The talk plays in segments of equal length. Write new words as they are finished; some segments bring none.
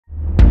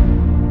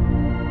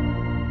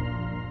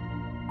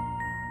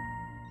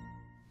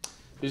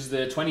This is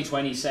the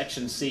 2020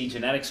 Section C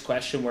genetics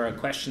question. We're in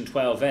question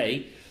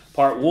 12a.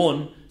 Part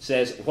 1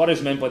 says, what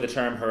is meant by the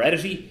term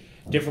heredity?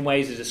 Different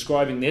ways of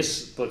describing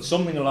this, but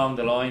something along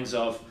the lines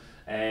of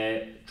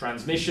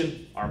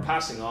transmission or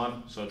passing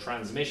on. So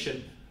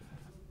transmission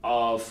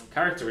of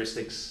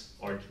characteristics,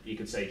 or you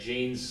could say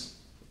genes,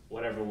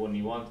 whatever one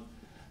you want,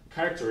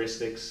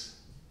 characteristics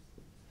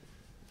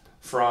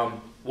from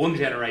one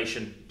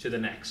generation to the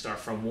next, or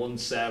from one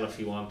cell if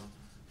you want,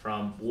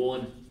 from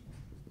one,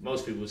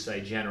 most people would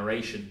say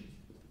generation,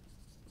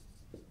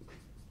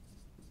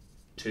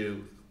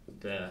 to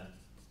the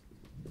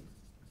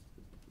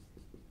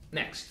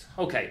next.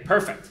 Okay,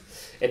 perfect.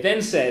 It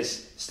then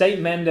says, state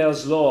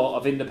Mendel's law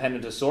of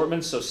independent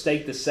assortment, so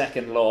state the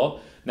second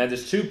law. Now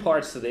there's two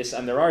parts to this,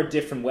 and there are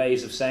different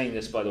ways of saying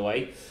this, by the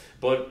way,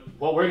 but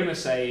what we're going to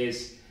say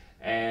is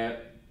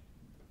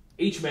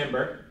each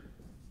member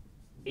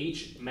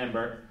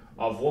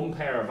of one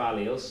pair of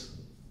alleles,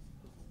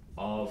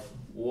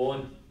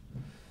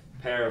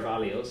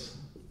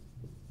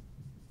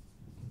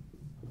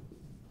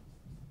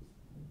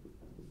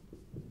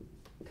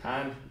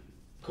 can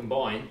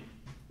combine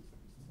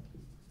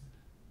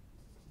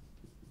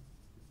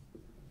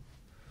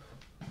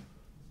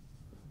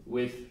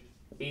with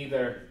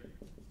either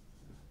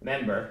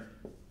member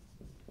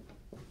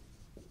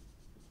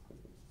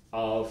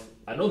of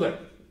another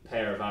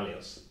pair of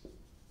alleles.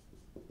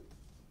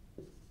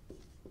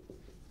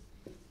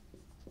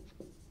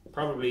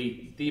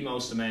 Probably the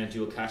most amount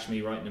you'll catch me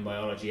writing in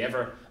biology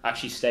ever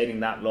actually stating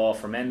that law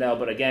for Mendel,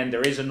 but again,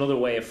 there is another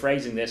way of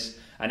phrasing this,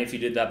 and if you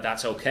did that,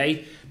 that's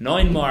okay.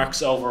 9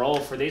 marks overall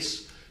for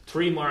this,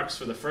 3 marks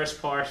for the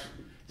first part,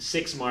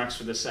 6 marks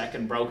for the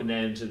second, broken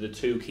down to the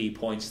 2 key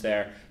points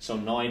there, so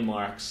 9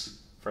 marks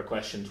for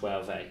question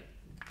 12a.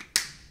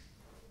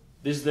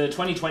 This is the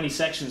 2020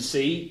 Section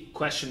C,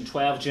 question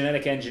 12,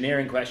 genetic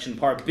engineering question,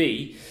 part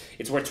B.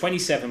 It's worth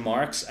 27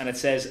 marks, and it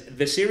says,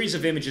 the series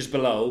of images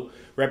below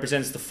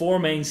represents the 4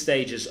 main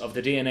stages of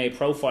the DNA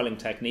profiling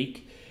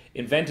technique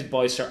invented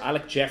by Sir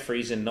Alec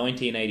Jeffreys in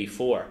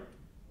 1984.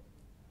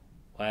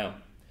 Wow.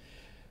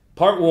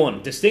 Part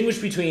 1, distinguish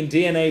between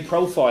DNA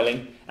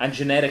profiling and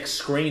genetic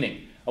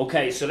screening.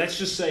 Okay, so let's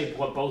just say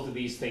what both of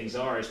these things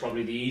are is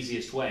probably the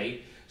easiest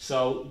way.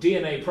 So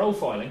DNA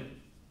profiling,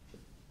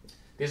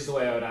 this is the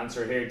way I would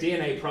answer here.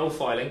 DNA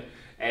profiling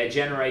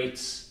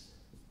generates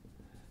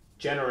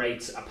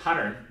a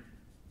pattern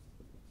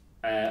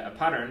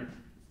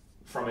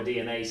from a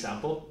DNA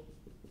sample.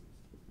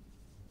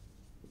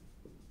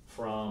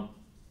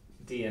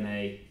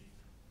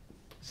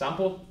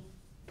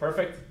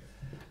 Perfect.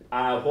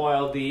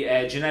 While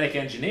the genetic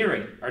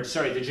engineering, or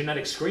sorry, the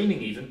genetic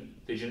screening even,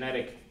 if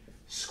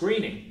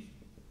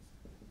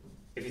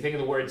you think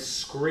of the word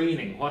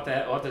screening, what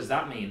does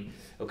that mean?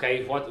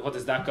 Okay, what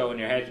does that go in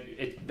your head?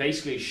 It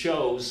basically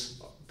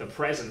shows the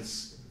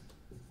presence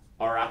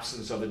or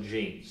absence of a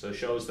gene. So it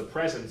shows the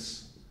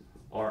presence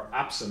or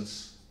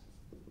absence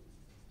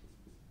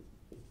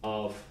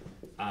of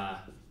a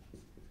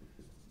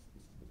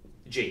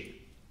gene.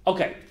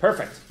 Okay,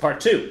 perfect.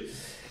 Part 2.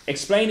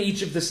 Explain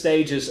each of the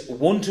stages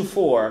 1 to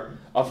 4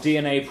 of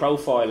DNA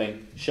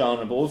profiling shown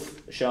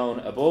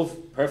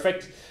above.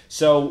 Perfect.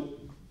 So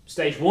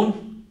stage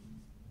 1.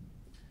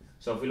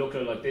 So if we look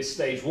at it like this,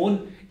 stage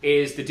 1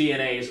 is the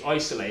DNA is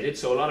isolated.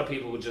 So a lot of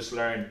people would just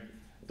learn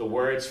the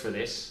words for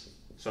this.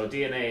 So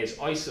DNA is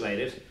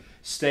isolated.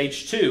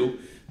 Stage 2,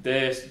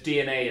 the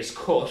DNA is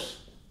cut.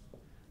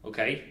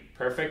 Okay,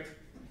 perfect.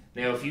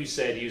 Now if you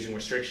said using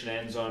restriction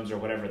enzymes or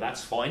whatever,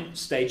 that's fine.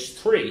 Stage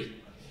 3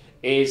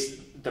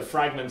 is the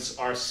fragments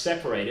are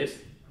separated.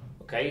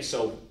 Okay,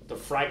 so the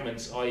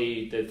fragments,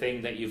 i.e. the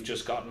thing that you've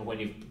just gotten when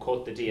you've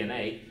cut the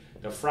DNA,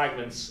 the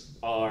fragments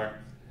are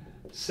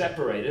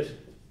separated.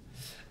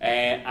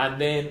 And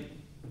then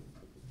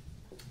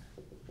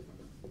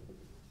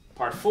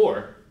part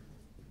 4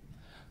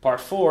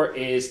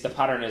 is the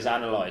pattern is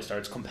analysed, or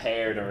it's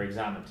compared or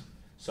examined.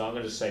 So I'm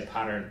going to just say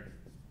pattern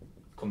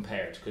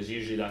compared, because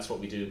usually that's what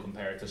we do,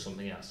 compare it to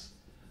something else.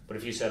 But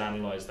if you said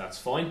analysed, that's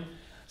fine.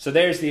 So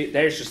there's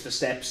just the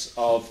steps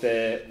of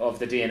the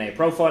DNA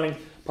profiling.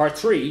 Part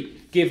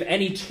 3, give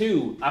any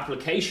 2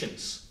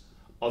 applications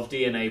of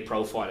DNA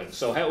profiling.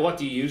 So what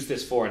do you use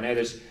this for? Now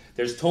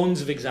there's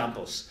tons of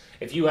examples.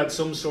 If you had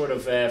some sort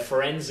of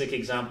forensic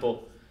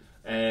example,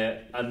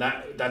 and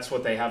that's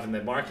what they have in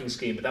the marking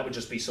scheme, but that would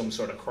just be some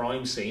sort of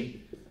crime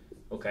scene.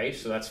 Okay,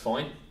 so that's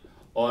fine.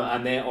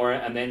 And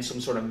then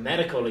some sort of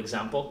medical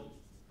example.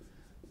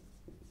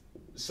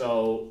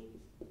 So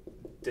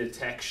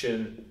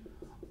detection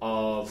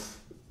of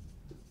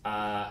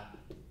a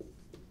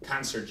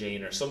cancer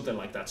gene or something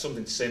like that,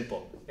 something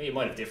simple. You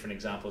might have different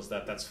examples,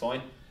 that's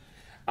fine.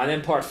 And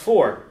then part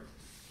 4,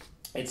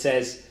 it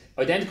says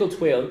identical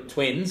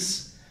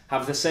twins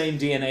have the same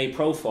DNA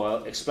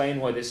profile. Explain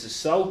why this is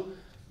so.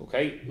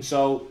 Okay,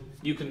 so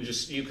you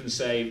can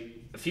say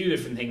a few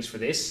different things for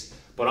this,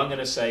 but I'm going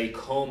to say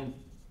come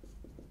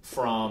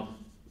from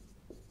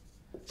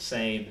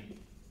same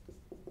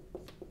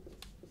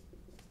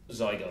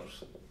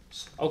zygote.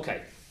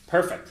 Okay,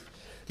 perfect.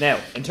 Now,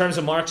 in terms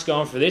of marks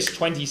going for this,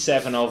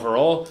 27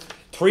 overall.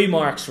 3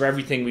 marks for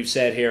everything we've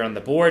said here on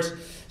the board.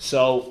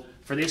 So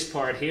for this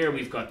part here,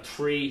 we've got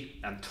 3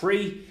 and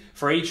 3.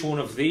 For each one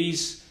of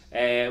these,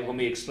 when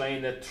we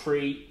explain that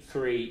 3,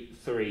 3,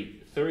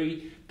 3,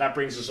 3, that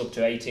brings us up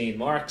to 18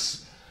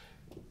 marks.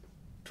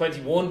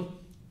 21,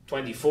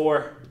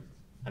 24,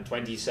 and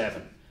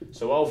 27.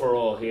 So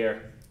overall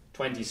here,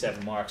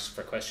 27 marks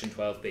for question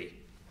 12b.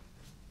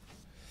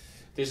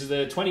 This is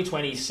the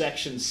 2020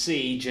 section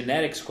C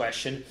genetics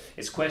question.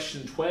 It's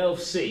question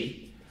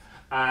 12C,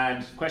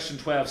 and question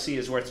 12C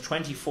is worth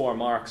 24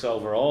 marks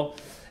overall.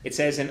 It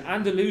says in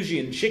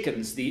Andalusian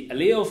chickens, the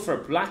allele for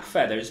black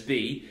feathers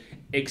B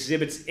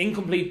exhibits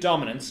incomplete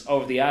dominance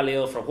over the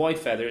allele for white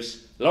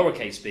feathers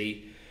lowercase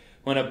b.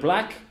 When a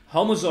black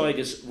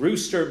homozygous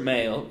rooster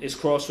male is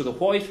crossed with a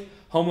white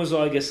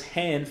homozygous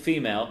hen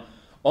female,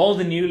 all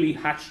the newly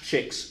hatched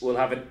chicks will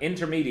have an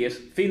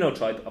intermediate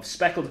phenotype of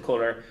speckled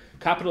colour,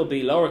 capital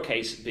B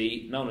lowercase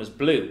b, known as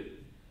blue.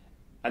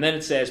 And then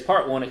it says,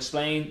 part 1,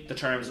 explain the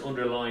terms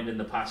underlined in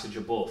the passage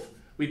above.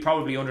 We'd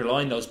probably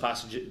underline those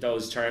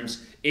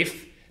terms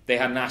if they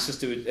hadn't asked us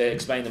to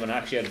explain them and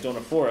actually had done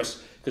it for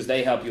us, because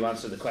they help you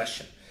answer the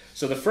question.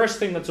 So the first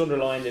thing that's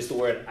underlined is the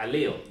word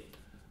allele.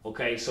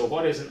 Okay, so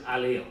what is an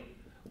allele?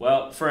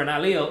 Well, for an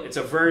allele, it's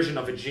a version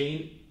of a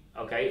gene.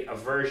 Okay, a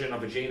version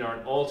of a gene, or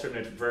an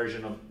alternate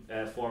version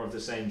of form of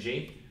the same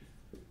gene.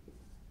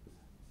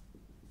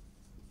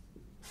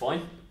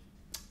 Fine.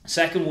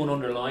 Second one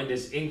underlined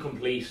is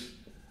incomplete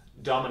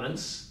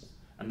dominance,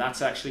 and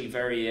that's actually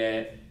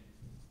very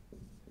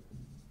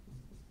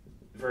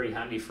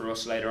handy for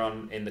us later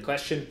on in the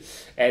question.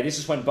 This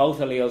is when both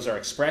alleles are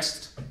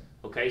expressed.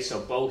 Okay, so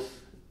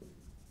both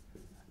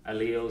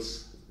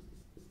alleles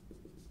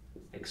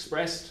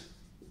expressed.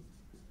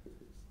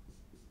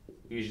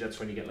 Usually that's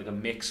when you get like a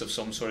mix of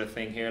some sort of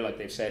thing here, like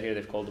they've said here,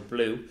 they've called it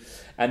blue.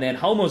 And then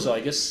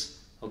homozygous,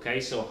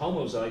 okay, so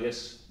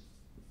homozygous,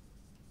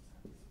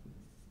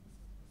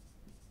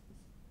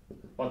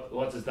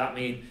 what does that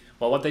mean?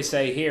 Well, what they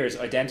say here is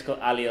identical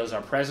alleles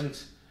are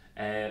present,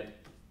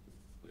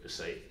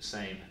 say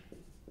same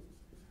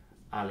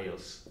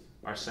alleles,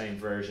 or same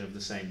version of the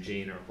same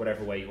gene, or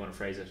whatever way you want to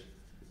phrase it,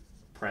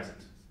 present.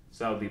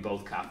 So that would be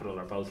both capital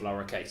or both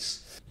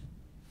lowercase.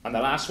 And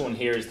the last one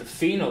here is the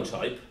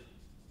phenotype,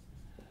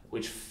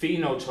 which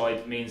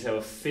phenotype means how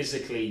it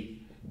physically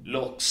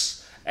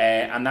looks,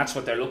 and that's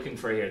what they're looking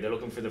for here. They're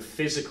looking for the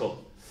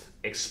physical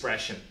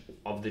expression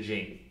of the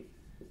gene.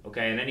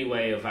 Okay, and any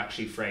way of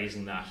actually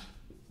phrasing that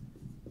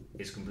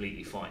is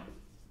completely fine.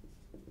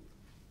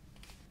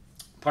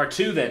 Part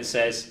 2 then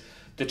says,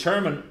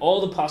 determine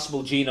all the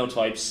possible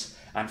genotypes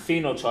and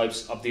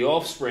phenotypes of the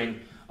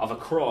offspring of a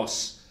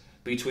cross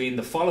between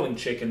the following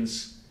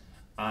chickens.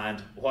 And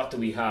what do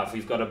we have?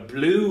 We've got a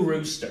blue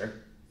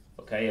rooster,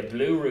 okay, a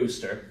blue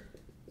rooster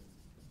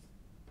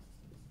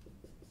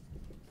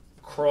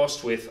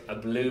crossed with a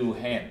blue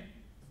hen.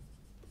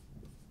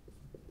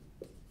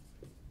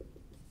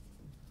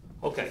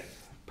 Okay,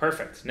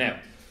 perfect. Now,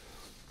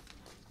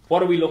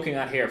 what are we looking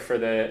at here for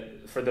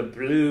the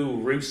blue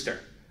rooster?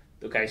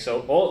 Okay,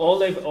 so all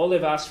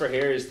they've asked for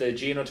here is the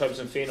genotypes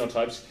and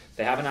phenotypes.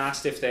 They haven't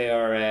asked if they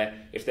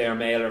are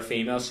male or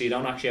female, so you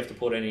don't actually have to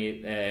put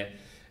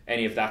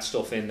any of that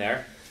stuff in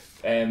there.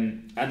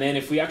 And then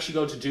if we actually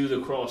go to do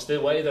the cross,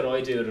 the way that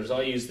I do it is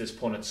I use this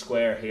Punnett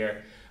square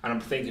here, and I'm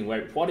thinking,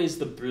 wait, what is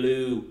the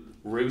blue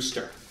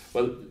rooster?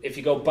 Well, if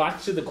you go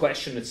back to the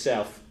question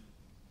itself,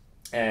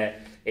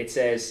 it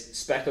says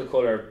speckled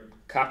colour,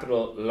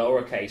 capital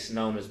lowercase,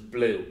 known as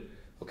blue.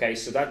 Okay,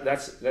 so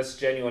that's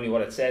genuinely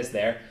what it says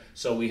there.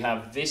 So we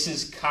have, this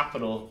is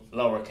capital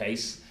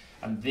lowercase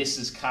and this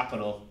is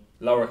capital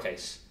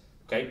lowercase.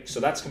 Okay, so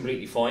that's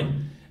completely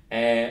fine.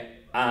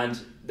 And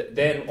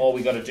then all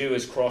we got to do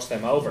is cross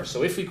them over.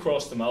 So if we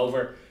cross them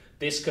over,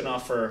 this can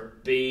offer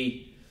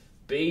B,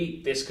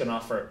 this can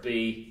offer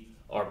B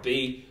or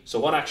B. So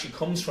what actually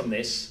comes from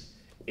this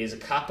is a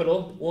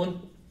capital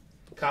one,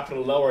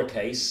 capital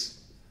lowercase,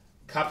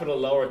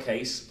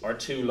 or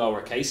two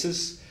lower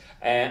cases.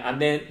 And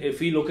then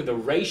if we look at the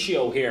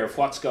ratio here of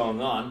what's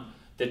going on,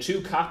 the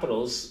two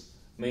capitals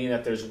mean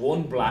that there's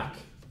one black.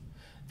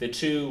 The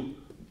two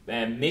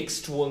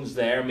mixed ones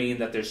there mean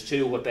that there's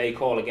two, what they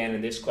call again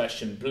in this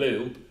question,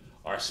 blue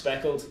or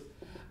speckled.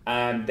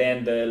 And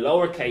then the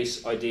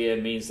lowercase idea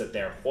means that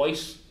they're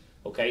white.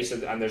 Okay,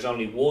 so and there's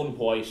only one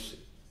white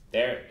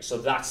there. So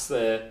that's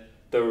the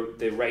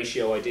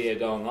ratio idea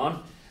going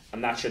on.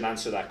 And that should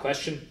answer that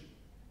question.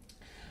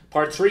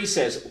 Part 3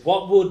 says,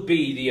 what would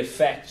be the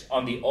effect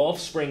on the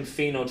offspring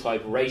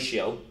phenotype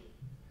ratio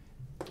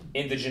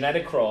in the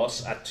genetic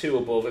cross at 2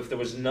 above if there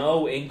was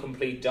no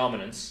incomplete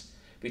dominance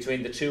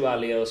between the two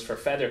alleles for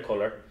feather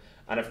colour,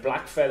 and if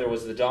black feather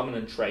was the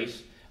dominant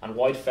trait and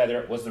white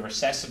feather was the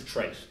recessive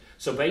trait?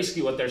 So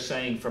basically what they're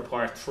saying for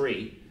part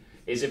 3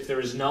 is if there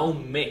is no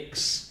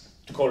mix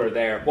colour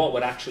there, what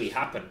would actually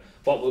happen?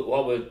 What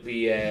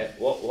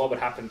would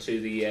happen to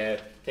the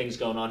things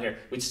going on here?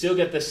 We'd still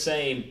get the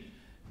same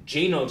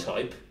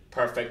genotype,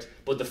 perfect,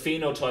 but the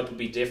phenotype would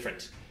be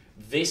different.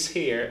 this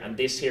here and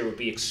this here would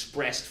be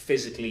expressed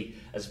physically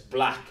as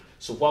black.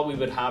 So what we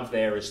would have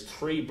there is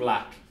 3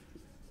 black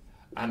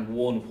and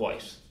 1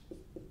 white.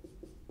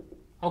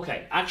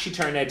 Okay, actually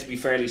turned out to be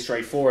fairly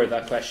straightforward,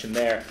 that question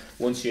there,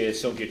 once you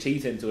sunk your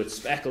teeth into it.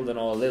 Speckled and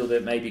all, a little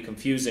bit maybe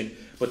confusing,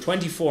 but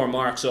 24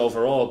 marks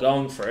overall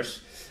going for it.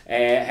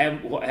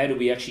 How do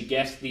we actually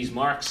get these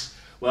marks?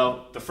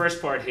 Well, the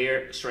first part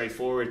here,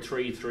 straightforward,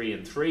 3, 3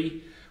 and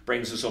 3,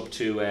 brings us up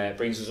to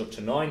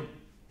 9.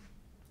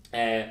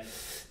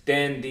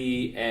 Then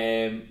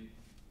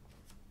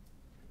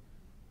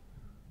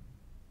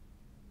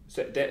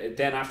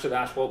then after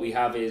that, what we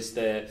have is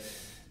the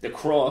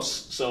cross.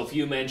 So if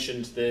you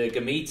mentioned the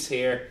gametes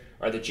here,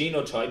 or the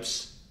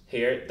genotypes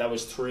here, that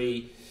was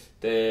 3.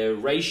 The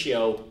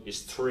ratio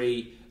is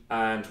 3,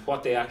 and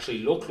what they actually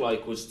look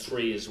like was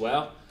 3 as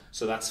well.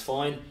 So that's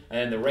fine. And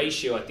then the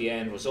ratio at the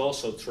end was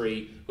also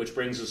 3, which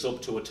brings us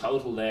up to a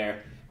total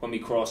there, when we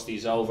cross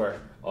these over,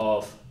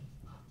 of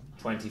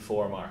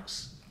 24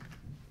 marks.